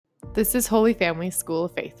This is Holy Family School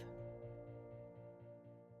of Faith.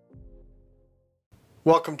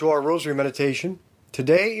 Welcome to our Rosary Meditation.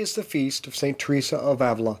 Today is the feast of St. Teresa of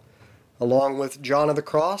Avila. Along with John of the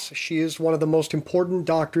Cross, she is one of the most important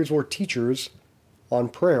doctors or teachers on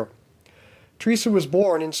prayer. Teresa was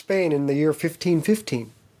born in Spain in the year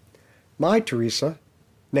 1515. My Teresa,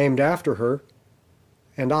 named after her,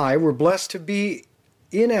 and I were blessed to be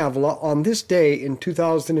in Avila on this day in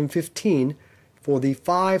 2015 for the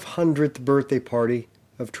 500th birthday party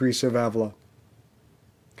of Teresa of Avila.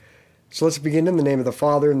 So let's begin in the name of the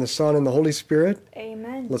Father, and the Son, and the Holy Spirit.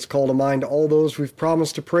 Amen. Let's call to mind all those we've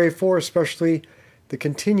promised to pray for, especially the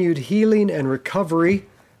continued healing and recovery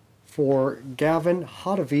for Gavin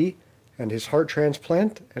Hodavi and his heart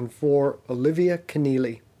transplant, and for Olivia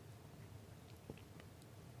Keneally.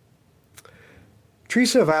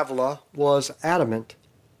 Teresa of Avila was adamant.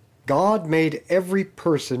 God made every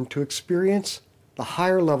person to experience the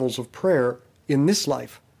higher levels of prayer in this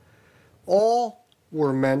life. All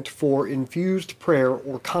were meant for infused prayer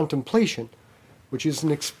or contemplation, which is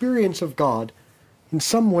an experience of God, in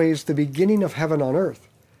some ways the beginning of heaven on earth.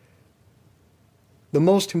 The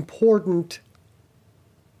most important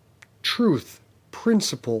truth,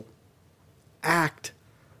 principle, act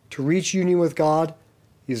to reach union with God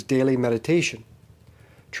is daily meditation.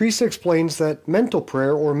 Teresa explains that mental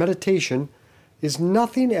prayer or meditation is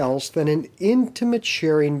nothing else than an intimate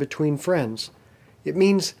sharing between friends. It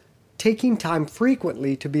means taking time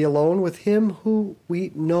frequently to be alone with Him who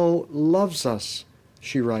we know loves us,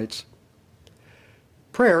 she writes.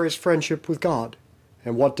 Prayer is friendship with God.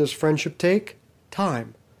 And what does friendship take?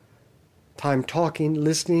 Time. Time talking,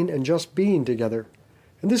 listening, and just being together.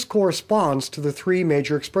 And this corresponds to the three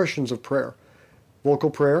major expressions of prayer: vocal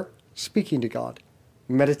prayer, speaking to God;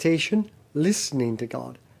 meditation, listening to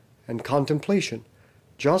God; and contemplation,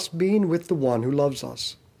 just being with the one who loves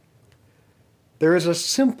us. There is a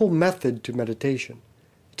simple method to meditation.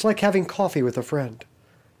 It's like having coffee with a friend.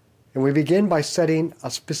 And we begin by setting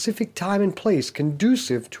a specific time and place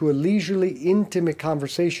conducive to a leisurely, intimate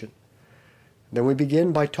conversation. Then we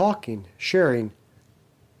begin by talking, sharing,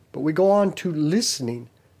 but we go on to listening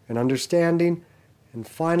and understanding, and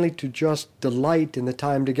finally to just delight in the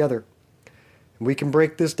time together. And we can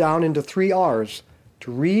break this down into 3 R's: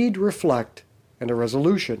 to read, reflect, and a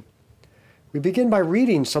resolution. We begin by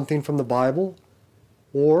reading something from the Bible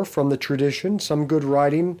or from the tradition, some good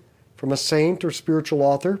writing from a saint or spiritual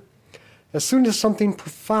author. As soon as something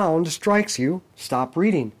profound strikes you, stop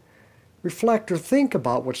reading. Reflect or think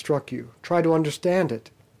about what struck you. Try to understand it.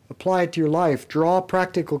 Apply it to your life. Draw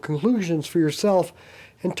practical conclusions for yourself,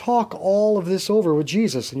 and talk all of this over with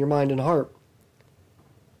Jesus in your mind and heart.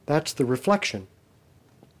 That's the reflection.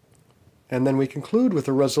 And then we conclude with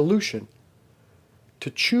a resolution: to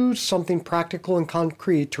choose something practical and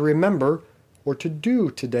concrete to remember or to do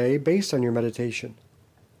today based on your meditation.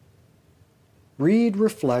 Read,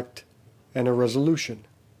 reflect, and a resolution.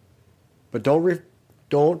 But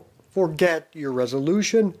don't forget your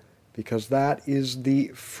resolution, because that is the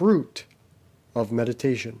fruit of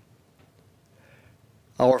meditation.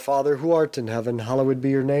 Our Father, who art in heaven, hallowed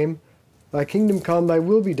be your name. Thy kingdom come, thy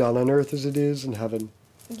will be done on earth as it is in heaven.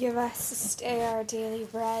 Give us this day our daily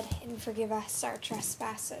bread, and forgive us our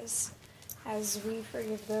trespasses, as we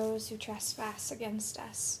forgive those who trespass against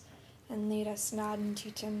us. And lead us not into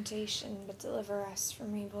temptation, but deliver us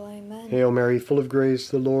from evil. Amen. Hail Mary, full of grace,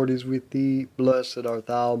 the Lord is with thee. Blessed art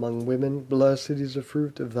thou among women. Blessed is the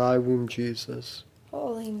fruit of thy womb, Jesus.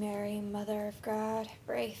 Holy Mary, Mother of God,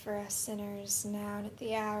 pray for us sinners, now and at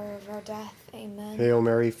the hour of our death. Amen. Hail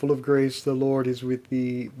Mary, full of grace, the Lord is with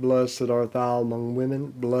thee. Blessed art thou among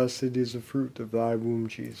women. Blessed is the fruit of thy womb,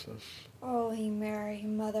 Jesus. Holy Mary,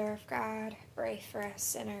 Mother of God, pray for us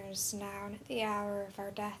sinners, now and at the hour of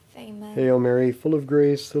our death. Amen. Hail Mary, full of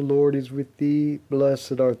grace, the Lord is with thee.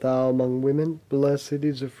 Blessed art thou among women. Blessed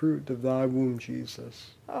is the fruit of thy womb,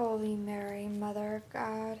 Jesus. Holy Mary, Mother of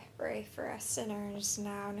God, pray for us sinners,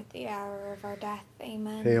 now and at the hour of our death.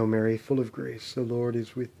 Amen. Hail Mary, full of grace, the Lord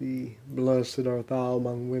is with thee. Blessed art thou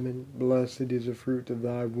among women. Blessed is the fruit of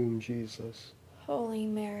thy womb, Jesus. Holy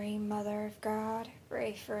Mary, Mother of God,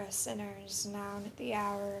 pray for us sinners, now and at the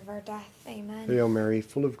hour of our death. Amen. Hail Mary,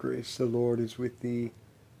 full of grace, the Lord is with thee.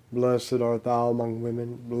 Blessed art thou among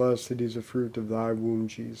women, blessed is the fruit of thy womb,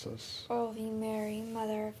 Jesus. Holy Mary,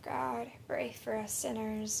 Mother of God, pray for us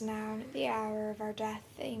sinners, now and at the hour of our death.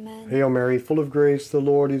 Amen. Hail Mary, full of grace, the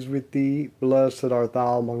Lord is with thee. Blessed art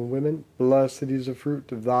thou among women, blessed is the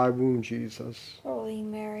fruit of thy womb, Jesus. Holy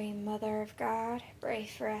Mary, Mother of God, pray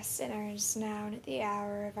for us sinners, now and at the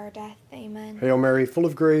hour of our death. Amen. Hail Mary, full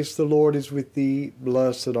of grace, the Lord is with thee.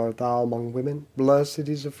 Blessed art thou among women, blessed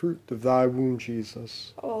is the fruit of thy womb,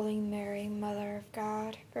 Jesus. Holy Mary, Mother of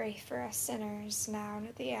God, pray for us sinners, now and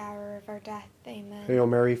at the hour of our death. Amen. Hail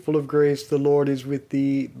Mary, full of grace, the Lord is with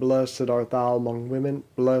thee. Blessed art thou among women,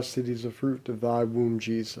 blessed is the fruit of thy womb,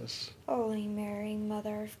 Jesus. Holy Mary,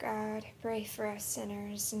 Mother of God, pray for us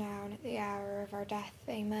sinners, now and at the hour of our death.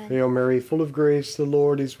 Amen. Hail Mary, full of grace, the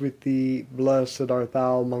Lord is with thee. Blessed art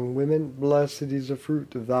thou among women, blessed is the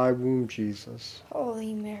fruit of thy womb, Jesus.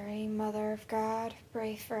 Holy Mary, Mother of God,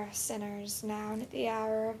 pray for us sinners, now and at the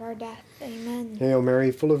hour of our death. Amen. Hail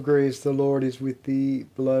Mary, full of grace, the Lord is with thee.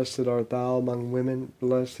 Blessed art thou among women,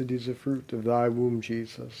 blessed is the fruit of thy womb,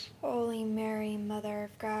 Jesus. Holy Mary, Mother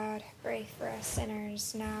of God, pray for us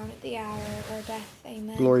sinners, now and at the hour of our death.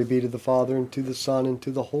 Amen. Glory be to the Father, and to the Son, and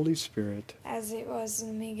to the Holy Spirit. As it was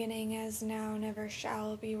in the beginning, as now, and ever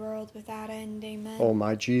shall be, world without end. Amen. O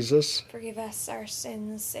my Jesus, Forgive us our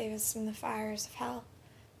sins, save us from the fires of hell.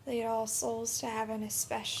 Lead all souls to heaven,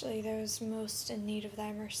 especially those most in need of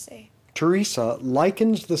thy mercy. Teresa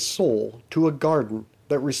likens the soul to a garden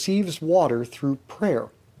that receives water through prayer.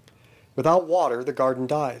 Without water, the garden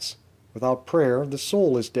dies. Without prayer, the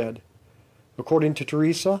soul is dead. According to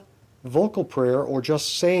Teresa, vocal prayer, or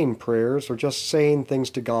just saying prayers, or just saying things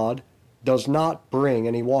to God, does not bring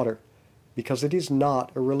any water, because it is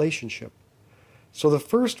not a relationship. So the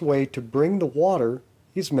first way to bring the water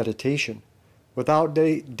is meditation. Without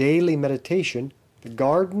daily meditation, the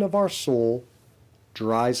garden of our soul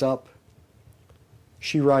dries up.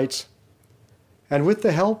 She writes, "And with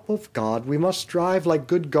the help of God, we must strive like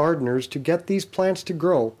good gardeners to get these plants to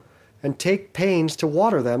grow, and take pains to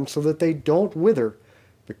water them so that they don't wither,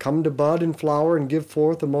 but come to bud and flower and give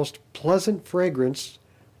forth a most pleasant fragrance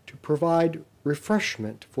to provide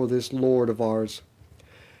refreshment for this Lord of ours.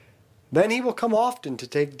 Then he will come often to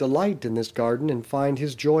take delight in this garden and find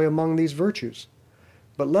his joy among these virtues.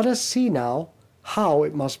 But let us see now how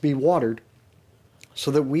it must be watered, so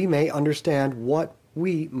that we may understand what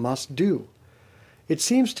we must do. It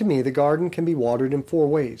seems to me the garden can be watered in 4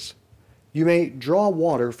 ways. You may draw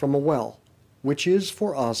water from a well, which is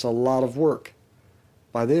for us a lot of work.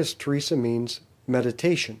 By this, Teresa means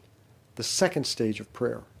meditation, the second stage of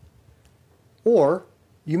prayer. Or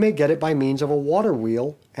you may get it by means of a water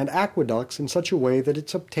wheel and aqueducts in such a way that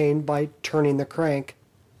it's obtained by turning the crank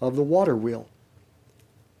of the water wheel.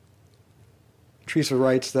 Teresa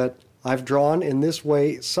writes that, "I've drawn in this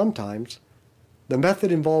way sometimes. The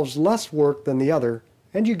method involves less work than the other,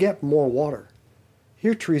 and you get more water."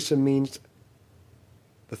 Here Teresa means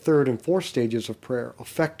the 3rd and 4th stages of prayer,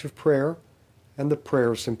 effective prayer and the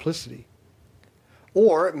prayer of simplicity.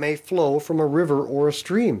 Or it may flow from a river or a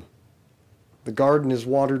stream. The garden is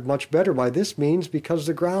watered much better by this means because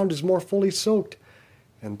the ground is more fully soaked,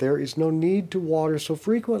 and there is no need to water so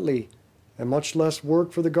frequently, and much less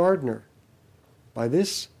work for the gardener. By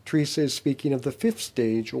this, Teresa is speaking of the 5th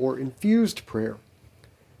stage, or infused prayer.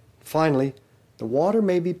 Finally, the water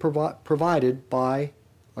may be provided by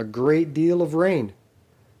a great deal of rain,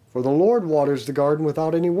 for the Lord waters the garden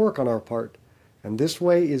without any work on our part, and this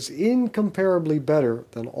way is incomparably better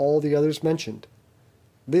than all the others mentioned.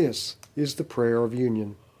 This is the prayer of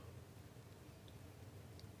union.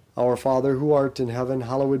 Our Father, who art in heaven,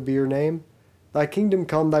 hallowed be your name. Thy kingdom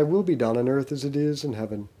come, thy will be done on earth as it is in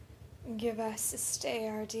heaven. Give us this day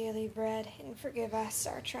our daily bread, and forgive us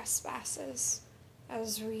our trespasses,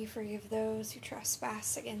 as we forgive those who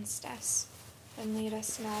trespass against us. And lead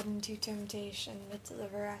us not into temptation, but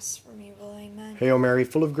deliver us from evil. Amen. Hail Mary,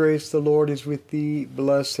 full of grace, the Lord is with thee.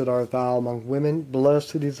 Blessed art thou among women,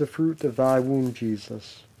 blessed is the fruit of thy womb,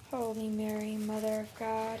 Jesus. Holy Mary, Mother of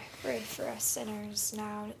God, pray for us sinners,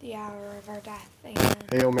 now and at the hour of our death. Amen.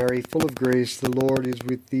 Hail Mary, full of grace, the Lord is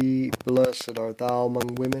with thee. Blessed art thou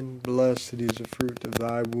among women, blessed is the fruit of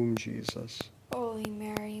thy womb, Jesus. Holy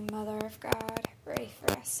Mary, Mother of God, pray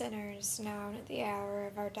for us sinners, now and at the hour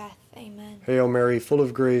of our death. Amen. Hail Mary, full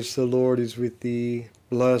of grace, the Lord is with thee.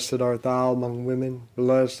 Blessed art thou among women,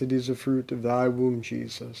 blessed is the fruit of thy womb,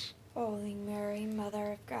 Jesus. Holy Mary,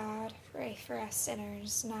 Mother of God, pray for us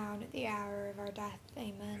sinners, now and at the hour of our death.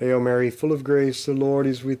 Amen. Hail Mary, full of grace, the Lord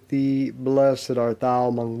is with thee. Blessed art thou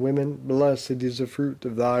among women, blessed is the fruit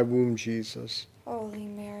of thy womb, Jesus. Holy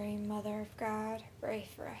Mary, Mother Mother of God, pray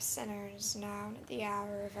for us sinners, now and at the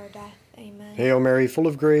hour of our death. Amen. Hail Mary, full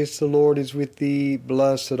of grace, the Lord is with thee.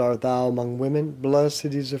 Blessed art thou among women. Blessed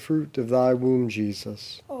is the fruit of thy womb,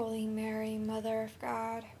 Jesus. Holy Mary, Mother of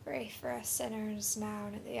God, pray for us sinners, now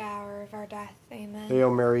and at the hour of our death. Amen. Hail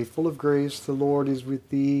Mary, full of grace, the Lord is with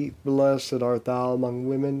thee. Blessed art thou among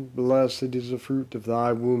women. Blessed is the fruit of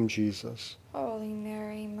thy womb, Jesus. Holy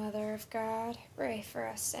Mary, Mother of God, pray for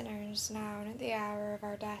us sinners, now and at the hour of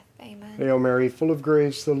our death. Amen. Hail Mary, full of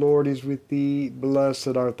grace, the Lord is with thee.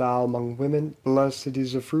 Blessed art thou among women. Blessed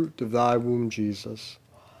is the fruit of thy womb, Jesus.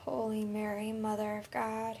 Holy Mary, Mother of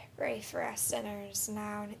God, pray for us sinners,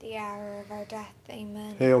 now and at the hour of our death.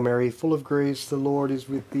 Amen. Hail Mary, full of grace, the Lord is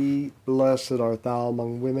with thee. Blessed art thou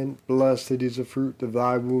among women. Blessed is the fruit of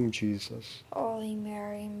thy womb, Jesus. Holy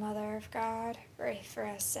Mary, Mother of God, pray for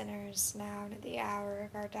us sinners, now and at the hour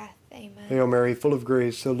of our death. Amen. Hail Mary, full of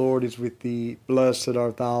grace, the Lord is with thee. Blessed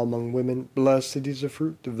art thou among women. Blessed is the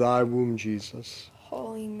fruit of thy womb, Jesus.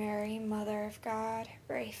 Holy Mary, Mother of God,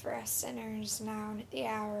 pray for us sinners, now and at the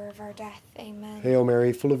hour of our death. Amen. Hail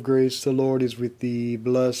Mary, full of grace, the Lord is with thee.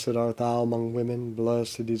 Blessed art thou among women.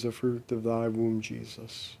 Blessed is the fruit of thy womb,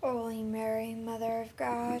 Jesus. Holy Mary, Mother of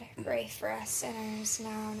God, pray for us sinners,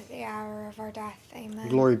 now and at the hour of our death. Amen.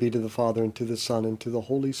 Glory be to the Father, and to the Son, and to the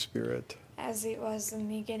Holy Spirit. As it was in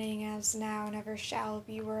the beginning, as now, and ever shall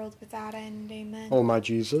be, world without end. Amen. O my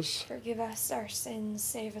Jesus, Forgive us our sins,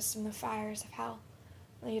 save us from the fires of hell.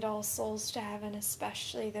 Lead all souls to heaven,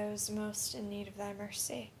 especially those most in need of thy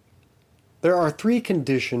mercy. there are three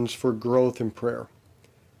conditions for growth in prayer.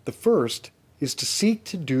 The first is to seek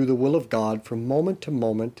to do the will of God from moment to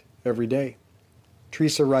moment every day.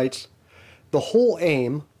 Teresa writes, "The whole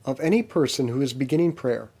aim of any person who is beginning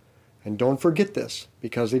prayer, and don't forget this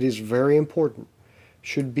because it is very important,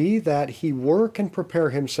 should be that he work and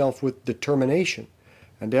prepare himself with determination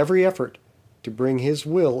and every effort to bring his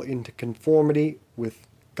will into conformity with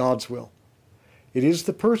God's will. It is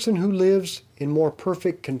the person who lives in more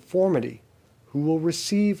perfect conformity who will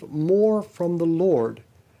receive more from the Lord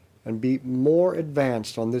and be more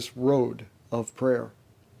advanced on this road of prayer."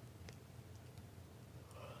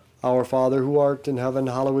 Our Father, who art in heaven,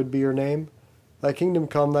 hallowed be your name. Thy kingdom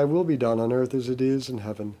come, thy will be done on earth as it is in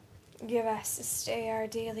heaven. Give us this day our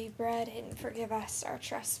daily bread, and forgive us our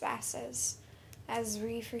trespasses, as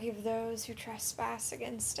we forgive those who trespass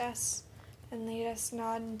against us. And lead us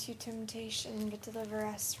not into temptation, but deliver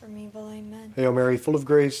us from evil. Amen. Hail Mary, full of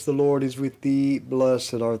grace, the Lord is with thee.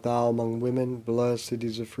 Blessed art thou among women. Blessed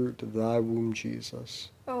is the fruit of thy womb, Jesus.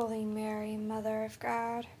 Holy Mary, Mother of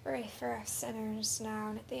God, pray for us sinners, now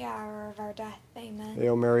and at the hour of our death. Amen.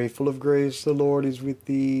 Hail Mary, full of grace, the Lord is with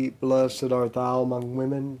thee. Blessed art thou among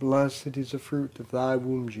women. Blessed is the fruit of thy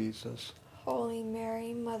womb, Jesus. Holy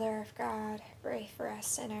Mary, Mother of God, pray for us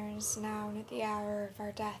sinners, now and at the hour of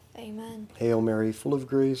our death. Amen. Hail Mary, full of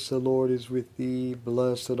grace, the Lord is with thee.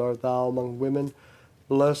 Blessed art thou among women.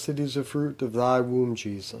 Blessed is the fruit of thy womb,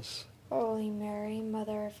 Jesus. Holy Mary,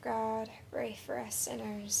 Mother of God, pray for us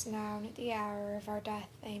sinners, now and at the hour of our death.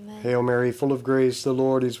 Amen. Hail Mary, full of grace, the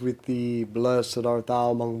Lord is with thee. Blessed art thou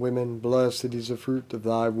among women. Blessed is the fruit of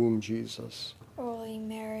thy womb, Jesus. Holy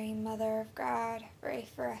Mary, Mother of God, pray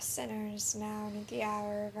for us sinners, now and at the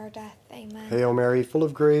hour of our death. Amen. Hail Mary, full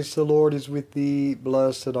of grace, the Lord is with thee.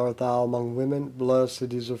 Blessed art thou among women.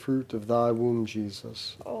 Blessed is the fruit of thy womb,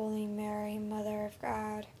 Jesus. Holy Mary, Mother of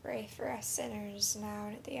God, pray for us sinners, now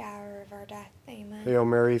and at the hour of our death. Amen. Hail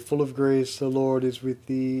Mary, full of grace, the Lord is with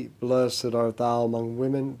thee. Blessed art thou among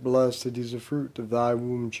women. Blessed is the fruit of thy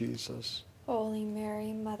womb, Jesus. Holy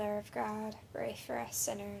Mary, Mother of God, pray for us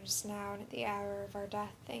sinners, now and at the hour of our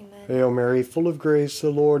death. Amen. Hail Mary, full of grace, the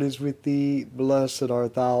Lord is with thee. Blessed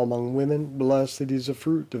art thou among women. Blessed is the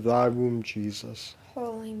fruit of thy womb, Jesus.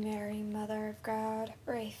 Holy Mary, Mother of God,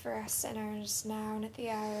 pray for us sinners, now and at the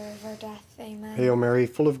hour of our death. Amen. Hail Mary,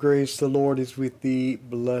 full of grace, the Lord is with thee.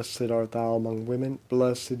 Blessed art thou among women.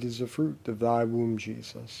 Blessed is the fruit of thy womb,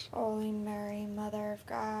 Jesus. Holy Mary, Mother of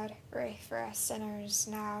God, pray for us sinners,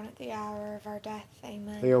 now and at the hour of our death.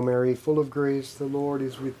 Amen. Hail Mary, full of grace, the Lord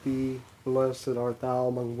is with thee. Blessed art thou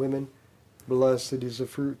among women. Blessed is the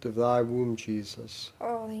fruit of thy womb, Jesus.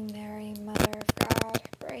 Holy Mary, Mother of God,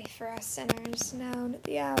 pray for us sinners, now and at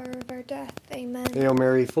the hour of our death. Amen. Hail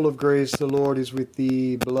Mary, full of grace, the Lord is with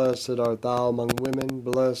thee. Blessed art thou among women.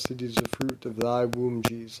 Blessed is the fruit of thy womb,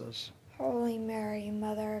 Jesus. Holy Mary,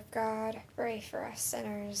 Mother of God, pray for us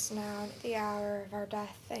sinners, now and at the hour of our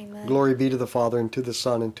death. Amen. Glory be to the Father, and to the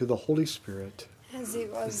Son, and to the Holy Spirit. As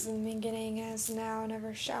it was in the beginning, as now, and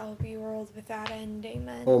ever shall be, world without end.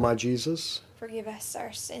 Amen. O my Jesus, Forgive us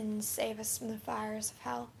our sins, save us from the fires of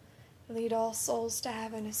hell. Lead all souls to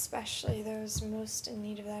heaven, especially those most in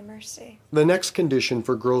need of thy mercy. The next condition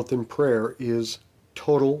for growth in prayer is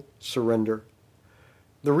total surrender.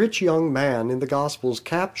 The rich young man in the Gospels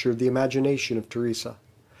captured the imagination of Teresa.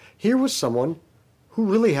 Here was someone who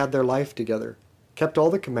really had their life together, kept all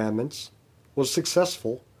the commandments, was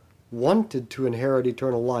successful, wanted to inherit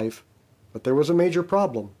eternal life, but there was a major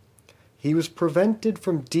problem. He was prevented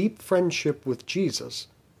from deep friendship with Jesus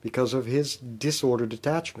because of his disordered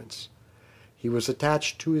attachments. He was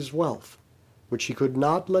attached to his wealth, which he could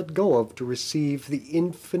not let go of to receive the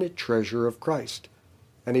infinite treasure of Christ,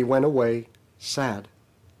 and he went away sad.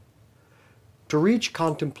 To reach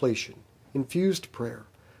contemplation, infused prayer,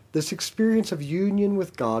 this experience of union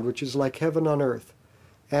with God, which is like heaven on earth,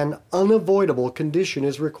 an unavoidable condition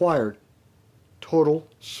is required: total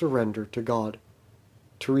surrender to God.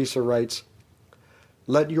 Teresa writes,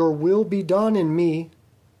 "Let your will be done in me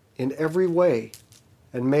in every way,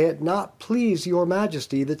 and may it not please your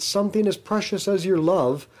majesty that something as precious as your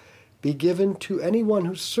love be given to anyone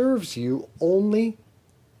who serves you only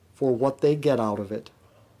for what they get out of it."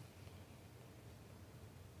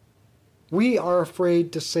 We are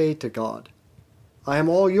afraid to say to God, "I am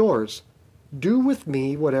all yours. Do with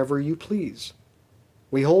me whatever you please."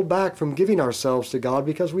 We hold back from giving ourselves to God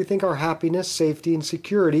because we think our happiness, safety, and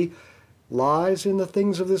security lies in the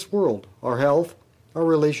things of this world, our health, our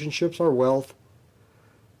relationships, our wealth.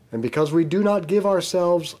 And because we do not give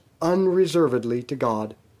ourselves unreservedly to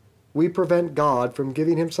God, we prevent God from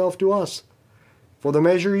giving himself to us. For the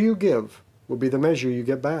measure you give will be the measure you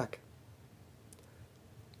get back.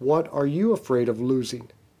 What are you afraid of losing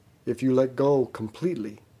if you let go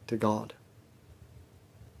completely to God?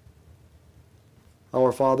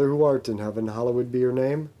 Our Father who art in heaven, hallowed be your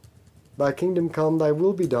name. Thy kingdom come, thy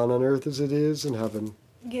will be done on earth as it is in heaven.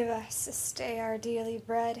 Give us this day our daily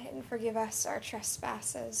bread, and forgive us our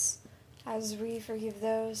trespasses, as we forgive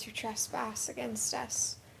those who trespass against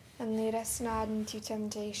us. And lead us not into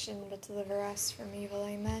temptation, but deliver us from evil.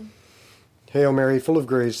 Amen. Hail Mary, full of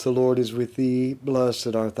grace, the Lord is with thee.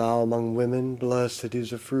 Blessed art thou among women, blessed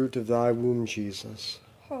is the fruit of thy womb, Jesus.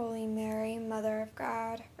 Holy Mary, Mother of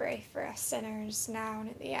God, pray for us sinners, now and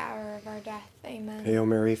at the hour of our death. Amen. Hail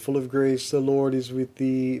Mary, full of grace, the Lord is with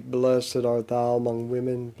thee. Blessed art thou among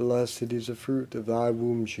women, blessed is the fruit of thy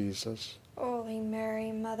womb, Jesus. Holy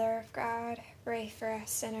Mary, Mother of God, pray for us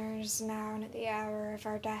sinners, now and at the hour of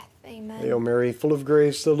our death. Amen. Hail Mary, full of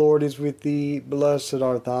grace, the Lord is with thee. Blessed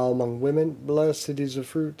art thou among women, blessed is the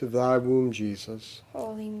fruit of thy womb, Jesus.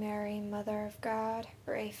 Holy Mary, Mother of God,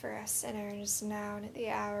 pray for us sinners, now and at the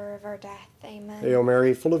hour of our death. Amen. Hail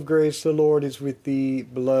Mary, full of grace, the Lord is with thee.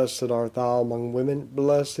 Blessed art thou among women,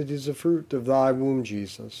 blessed is the fruit of thy womb,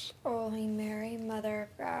 Jesus. Holy Mary, Mother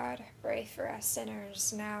of God, pray for us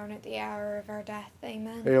sinners, now and at the hour of our death.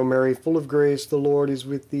 Amen. Hail Mary, full of grace, the Lord is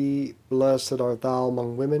with thee. Blessed art thou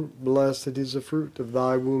among women, blessed is the fruit of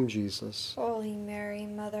thy womb, Jesus. Holy Mary,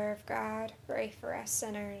 Mother of God, pray for us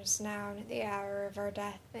sinners, now and at the hour of our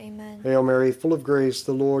death. Amen. Hail Mary, full of grace,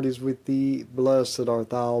 the Lord is with thee. Blessed art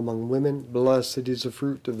thou among women, blessed is the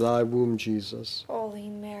fruit of thy womb, Jesus. Holy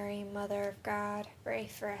Mary, Mother of God, pray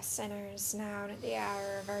for us sinners, now and at the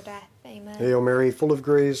hour of our death. Amen. Hail Mary, full of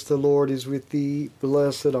grace, the Lord is with thee.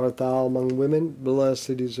 Blessed art thou among women,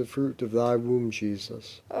 blessed is the fruit of thy womb,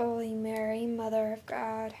 Jesus. Holy Mary, Mother of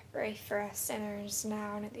God, pray for us sinners,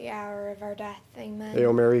 now and at the hour of our death. Amen.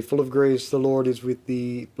 Hail Mary, full of grace, the Lord is with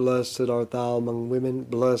thee. Blessed art thou among women,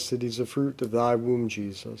 blessed is the fruit of thy womb,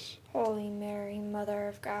 Jesus. Holy Mary, Mother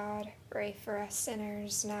of God, pray for us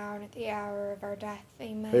sinners, now and at the hour of our death.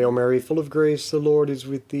 Amen. Hail Mary, full of grace, the Lord is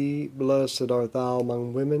with thee. Blessed art thou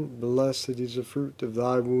among women, blessed is the fruit of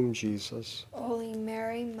thy womb, Jesus. Holy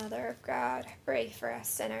Mary, Mother of God, pray for us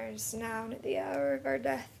sinners, now and at the hour of our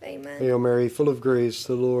death. Amen. Hail Mary, full of grace,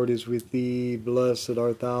 the Lord is with thee. Blessed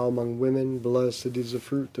art thou among women, blessed is the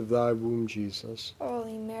fruit of thy womb, Jesus.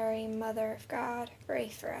 Holy Mary, Mother of God, pray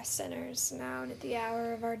for us sinners, now and at the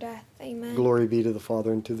hour of our death. Amen. Glory be to the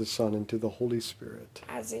Father, and to the Son, and to the Holy Spirit.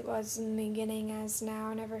 As it was in the beginning, as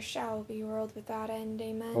now, and ever shall be, world without end.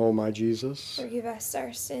 Amen. O my Jesus, Forgive us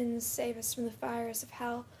our sins, save us from the fires of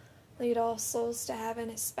hell. Lead all souls to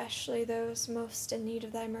heaven, especially those most in need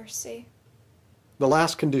of thy mercy. the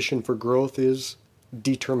last condition for growth is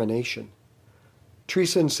determination.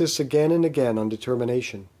 Teresa insists again and again on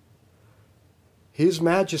determination. His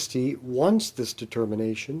Majesty wants this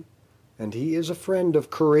determination, and he is a friend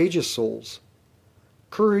of courageous souls.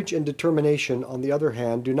 Courage and determination, on the other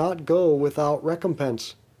hand, do not go without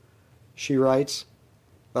recompense. She writes,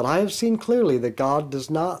 "But I have seen clearly that God does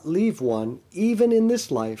not leave one, even in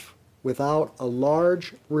this life, without a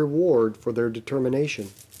large reward for their determination.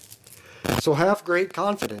 So have great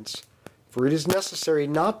confidence, for it is necessary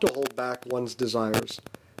not to hold back one's desires,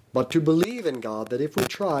 but to believe in God that if we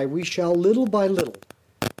try, we shall little by little,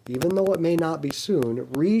 even though it may not be soon,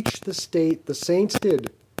 reach the state the saints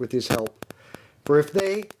did with his help. For if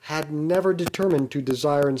they had never determined to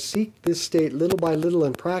desire and seek this state little by little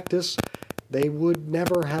in practice, they would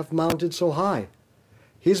never have mounted so high.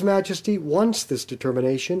 His Majesty wants this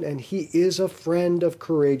determination, and he is a friend of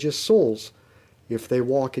courageous souls, if they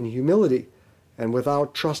walk in humility and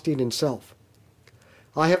without trusting in self.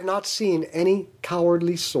 I have not seen any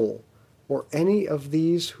cowardly soul, or any of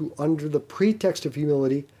these who under the pretext of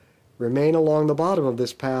humility remain along the bottom of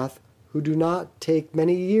this path, who do not take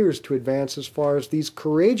many years to advance as far as these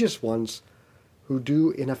courageous ones who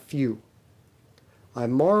do in a few. I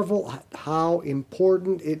marvel at how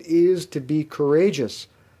important it is to be courageous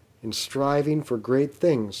in striving for great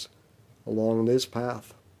things along this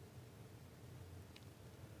path.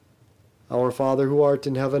 Our Father who art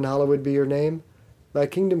in heaven, hallowed be your name. Thy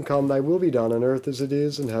kingdom come, thy will be done on earth as it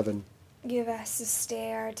is in heaven. Give us this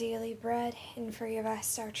day our daily bread, and forgive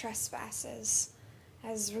us our trespasses,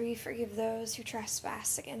 as we forgive those who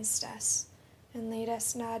trespass against us. And lead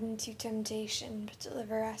us not into temptation, but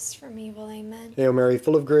deliver us from evil. Amen. Hail Mary,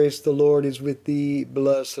 full of grace, the Lord is with thee.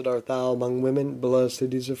 Blessed art thou among women.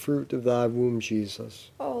 Blessed is the fruit of thy womb, Jesus.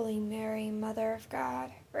 Holy Mary, Mother of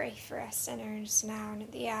God, pray for us sinners, now and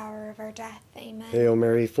at the hour of our death. Amen. Hail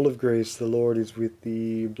Mary, full of grace, the Lord is with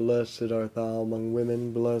thee. Blessed art thou among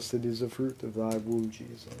women. Blessed is the fruit of thy womb,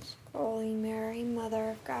 Jesus. Holy Mary,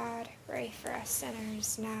 Mother of God, pray for us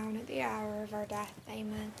sinners, now and at the hour of our death.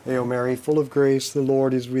 Amen. Hail Mary, full of grace, the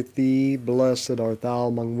Lord is with thee. Blessed art thou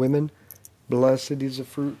among women. Blessed is the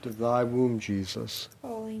fruit of thy womb, Jesus.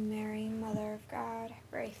 Holy Mary, Mother of God,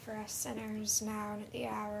 pray for us sinners, now and at the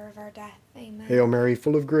hour of our death. Amen. Hail Mary,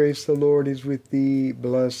 full of grace, the Lord is with thee.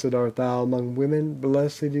 Blessed art thou among women.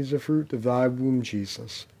 Blessed is the fruit of thy womb,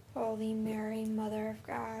 Jesus. Holy Mary, Mother of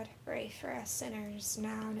God, pray for us sinners,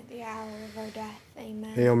 now and at the hour of our death.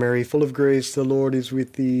 Amen. Hail Mary, full of grace, the Lord is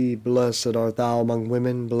with thee. Blessed art thou among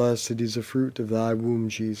women. Blessed is the fruit of thy womb,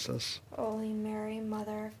 Jesus. Holy Mary,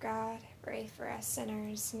 Mother of God, pray for us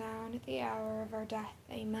sinners, now and at the hour of our death.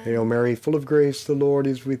 Amen. Hail Mary, full of grace, the Lord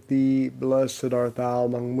is with thee. Blessed art thou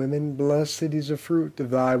among women. Blessed is the fruit of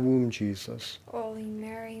thy womb, Jesus. Holy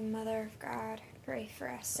Mary, Mother of God, pray for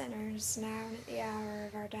us sinners, now and at the hour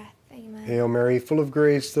of our death. Amen. Hail Mary, full of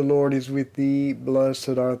grace, the Lord is with thee.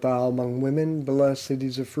 Blessed art thou among women. Blessed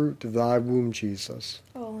is the fruit of thy womb, Jesus.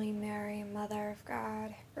 Holy Mary, Mother of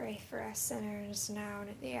God, pray for us sinners, now and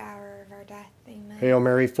at the hour of our death. Amen. Hail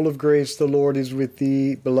Mary, full of grace, the Lord is with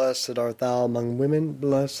thee. Blessed art thou among women.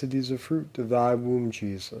 Blessed is the fruit of thy womb,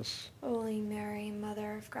 Jesus. Holy Mary,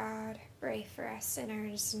 Mother of God, pray for us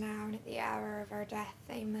sinners, now and at the hour of our death.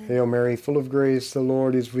 Amen. Hail Mary, full of grace, the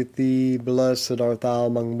Lord is with thee. Blessed art thou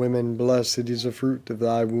among women. Blessed is the fruit of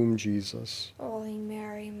thy womb, Jesus. Holy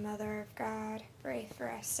Mary, Mother of God, pray for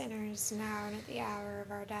us sinners, now and at the hour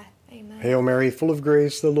of our death. Amen. Hail Mary, full of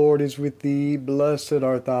grace, the Lord is with thee. Blessed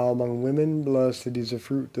art thou among women. Blessed is the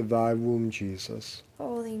fruit of thy womb, Jesus.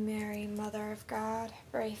 Holy Mary, Mother of God,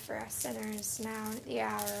 pray for us sinners, now and at the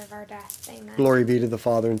hour of our death. Amen. Glory be to the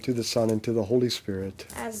Father, and to the Son, and to the Holy Spirit.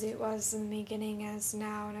 As it was in the beginning, as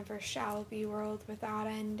now, and ever shall be, world without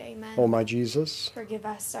end. Amen. O my Jesus, Forgive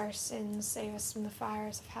us our sins, save us from the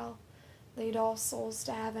fires of hell. Lead all souls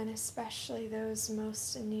to heaven, especially those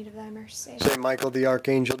most in need of thy mercy. Saint Michael the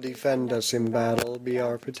Archangel, defend us in battle. Be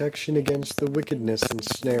our protection against the wickedness and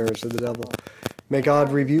snares of the devil. May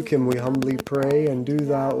God rebuke him, we humbly pray. And do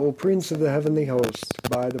thou, O Prince of the heavenly host,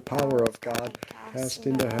 by the power of God, cast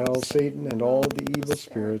into hell Satan and all the evil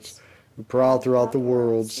spirits who prowl throughout the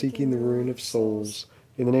world, seeking the ruin of souls.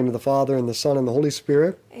 In the name of the Father, and the Son, and the Holy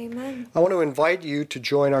Spirit. Amen. I want to invite you to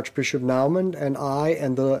join Archbishop Naumann and I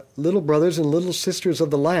and the little brothers and little sisters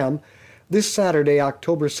of the Lamb this Saturday,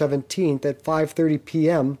 October 17th at 5:30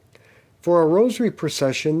 p.m. for a rosary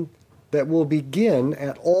procession that will begin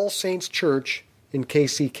at All Saints Church in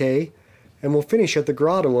KCK and will finish at the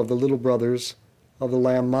grotto of the Little Brothers of the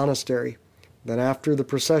Lamb Monastery. Then after the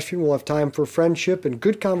procession, we'll have time for friendship and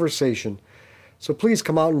good conversation. So please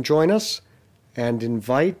come out and join us and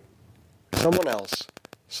invite someone else.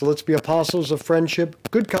 So let's be apostles of friendship,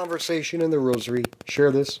 good conversation, and the rosary. Share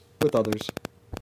this with others.